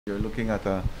You're looking at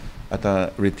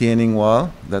a retaining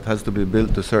wall that has to be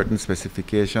built to certain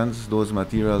specifications. Those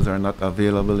materials are not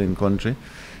available in country,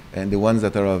 and the ones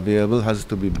that are available has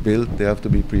to be built. They have to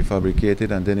be prefabricated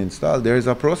and then installed. There is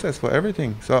a process for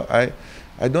everything. So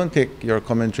I don't take your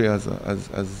commentary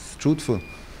as truthful.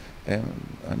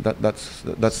 And that's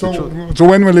the truth. So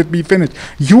when will it be finished?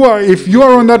 If you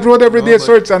are on that road every day,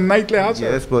 so it's a nightly hazard.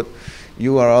 Yes, but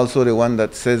you are also the one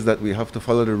that says that we have to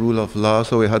follow the rule of law,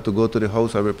 so we had to go to the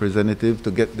House of Representatives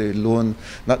to get the loan,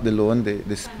 not the loan,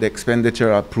 the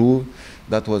expenditure approved.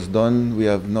 That was done. We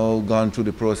have now gone through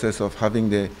the process of having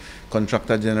the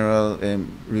Contractor General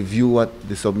review what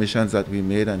the submissions that we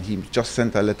made, and he just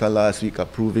sent a letter last week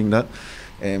approving that.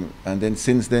 And then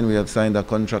since then we have signed a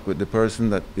contract with the person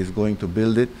that is going to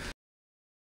build it.